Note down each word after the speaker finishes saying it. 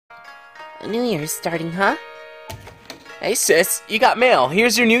New Year's starting, huh? Hey sis, you got mail.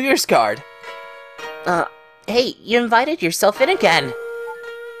 Here's your New Year's card. Hey, you invited yourself in again.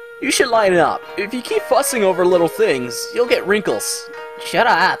 You should line up. If you keep fussing over little things, you'll get wrinkles. Shut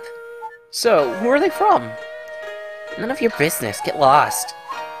up. So, who are they from? None of your business. Get lost.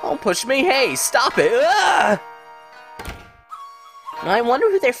 Don't push me. Hey, stop it. Ah! I wonder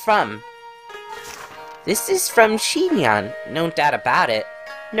who they're from. This is from Shinyan. No doubt about it.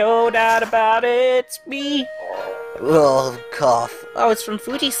 No doubt about it. It's me. Ugh, cough. Oh, it's from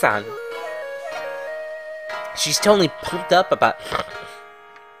Fuji-san. She's totally pumped up about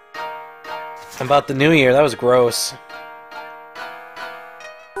the New Year. That was gross.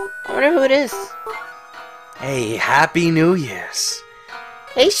 I wonder who it is. Hey, Happy New Year's.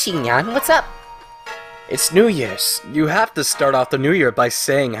 Hey, Shinyan, what's up? It's New Year's. You have to start off the New Year by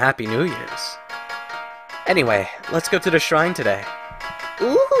saying Happy New Year's. Anyway, let's go to the shrine today.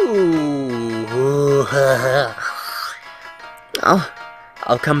 Ooh. Oh.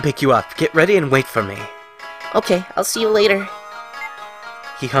 I'll come pick you up. Get ready and wait for me. Okay, I'll see you later.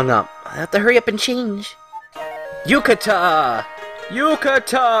 He hung up. I have to hurry up and change. Yukata!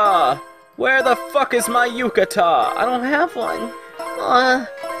 Yukata! Where the fuck is my yukata? I don't have one.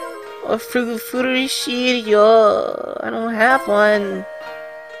 Furushiryo. I don't have one.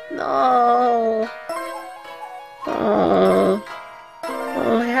 No. Oh. I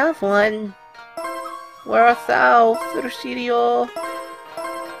don't have one. Where art thou, Furushiryo?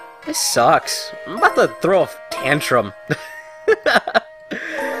 This sucks. I'm about to throw a tantrum.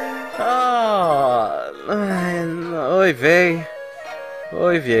 Oy vey.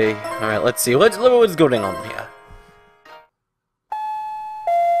 Oy vey. Alright, let's see. What's going on here?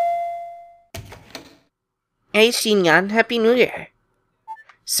 Hey, Shinyan, Happy New Year.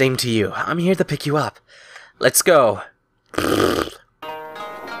 Same to you. I'm here to pick you up. Let's go.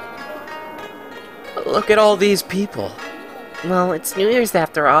 Look at all these people. Well, it's New Year's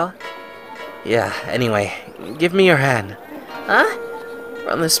after all. Yeah, anyway, give me your hand. Huh?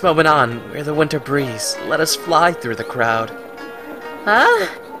 From this moment on, we're the winter breeze. Let us fly through the crowd. Huh?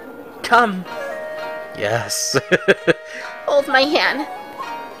 Come. Yes. Hold my hand.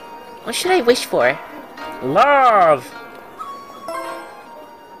 What should I wish for? Love!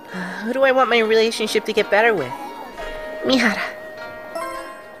 Who do I want my relationship to get better with? Mihara.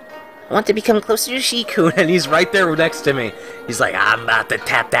 I want to become closer to Shikun. And he's right there next to me. He's like, I'm about to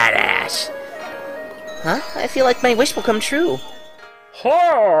tap that ass. Huh? I feel like my wish will come true.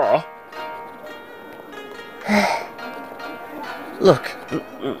 Oh! Look.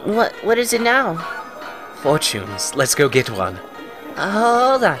 What is it now? Fortunes. Let's go get one.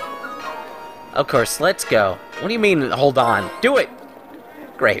 Hold on. Of course, let's go. What do you mean, hold on? Do it!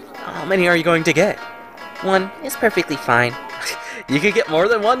 Great. How many are you going to get? One is perfectly fine. You could get more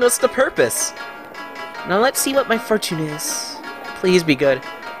than one. What's the purpose? Now let's see what my fortune is. Please be good.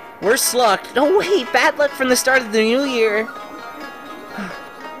 Worst luck. No way! Bad luck from the start of the new year!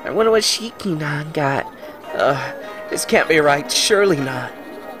 I wonder what Shikinan got. This can't be right. Surely not.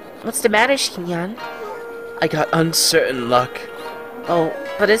 What's the matter, Shinyan? I got uncertain luck. Oh,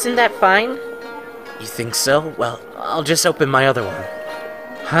 but isn't that fine? You think so? Well, I'll just open my other one.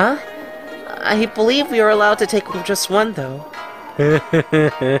 Huh? I believe we are allowed to take just one, though.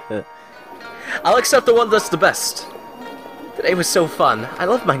 I'll accept the one that's the best. Today was so fun. I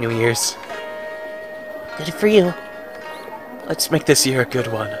love my New Year's. Good for you. Let's make this year a good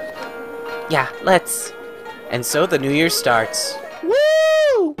one. Yeah, let's. And so the New Year starts.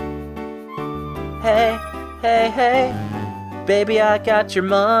 Woo! Hey, hey, hey. Baby, I got your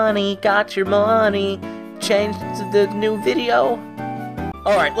money, Change to the new video.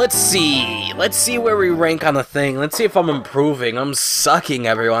 Alright, let's see. Let's see where we rank on the thing. Let's see if I'm improving. I'm sucking,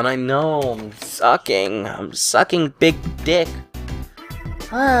 everyone. I know, I'm sucking. I'm sucking big dick.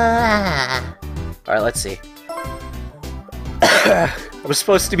 Alright, let's see. I was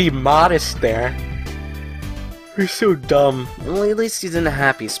supposed to be modest there. We're so dumb. Well, at least he's in a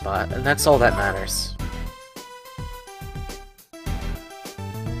happy spot, and that's all that matters.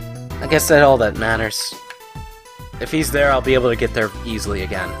 I guess that's all that matters. If he's there, I'll be able to get there easily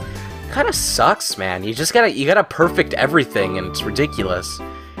again. Kinda sucks, man. You gotta perfect everything, and it's ridiculous.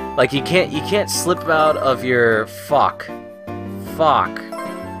 Like, you can't slip out of your fuck. You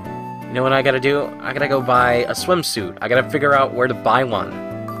know what I gotta do? I gotta go buy a swimsuit. I gotta figure out where to buy one.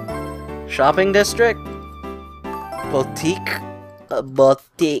 Shopping district? Boutique?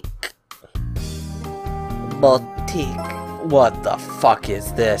 Boutique. What the fuck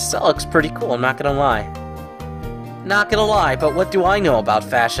is this? That looks pretty cool, I'm not gonna lie. Not gonna lie, but what do I know about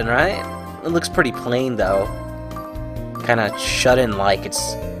fashion, right? It looks pretty plain, though. Kinda shut in like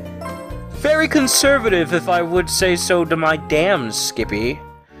it's Very conservative, if I would say so to my damn Skippy.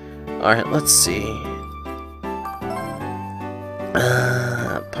 Alright, let's see.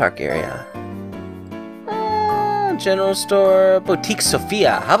 Park area. General store, Boutique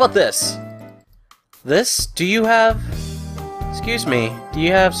Sophia. How about this? This? Do you have... Excuse me, do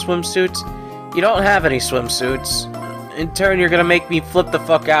you have swimsuits? You don't have any swimsuits. In turn, you're gonna make me flip the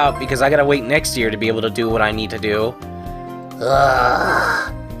fuck out because I gotta wait next year to be able to do what I need to do.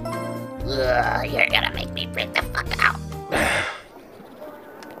 Ugh. Ugh, you're gonna make me freak the fuck out.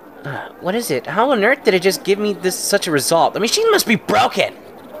 What is it? How on earth did it just give me such a result? The machine must be broken!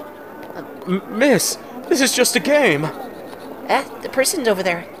 Miss, this is just a game. The person's over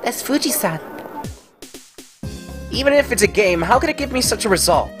there. That's Fuji-san. Even if it's a game, how could it give me such a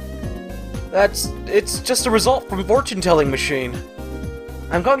result? It's just a result from fortune-telling machine.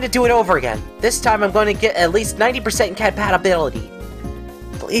 I'm going to do it over again. This time I'm going to get at least 90% compatibility.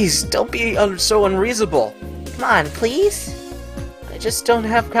 Please, don't be so unreasonable. Come on, please? I just don't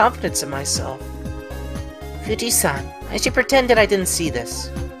have confidence in myself. Fuji-san, I should pretend that I didn't see this.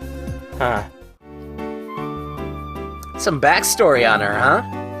 Huh. Some backstory on her, huh?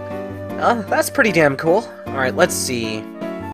 That's pretty damn cool. Alright, let's see.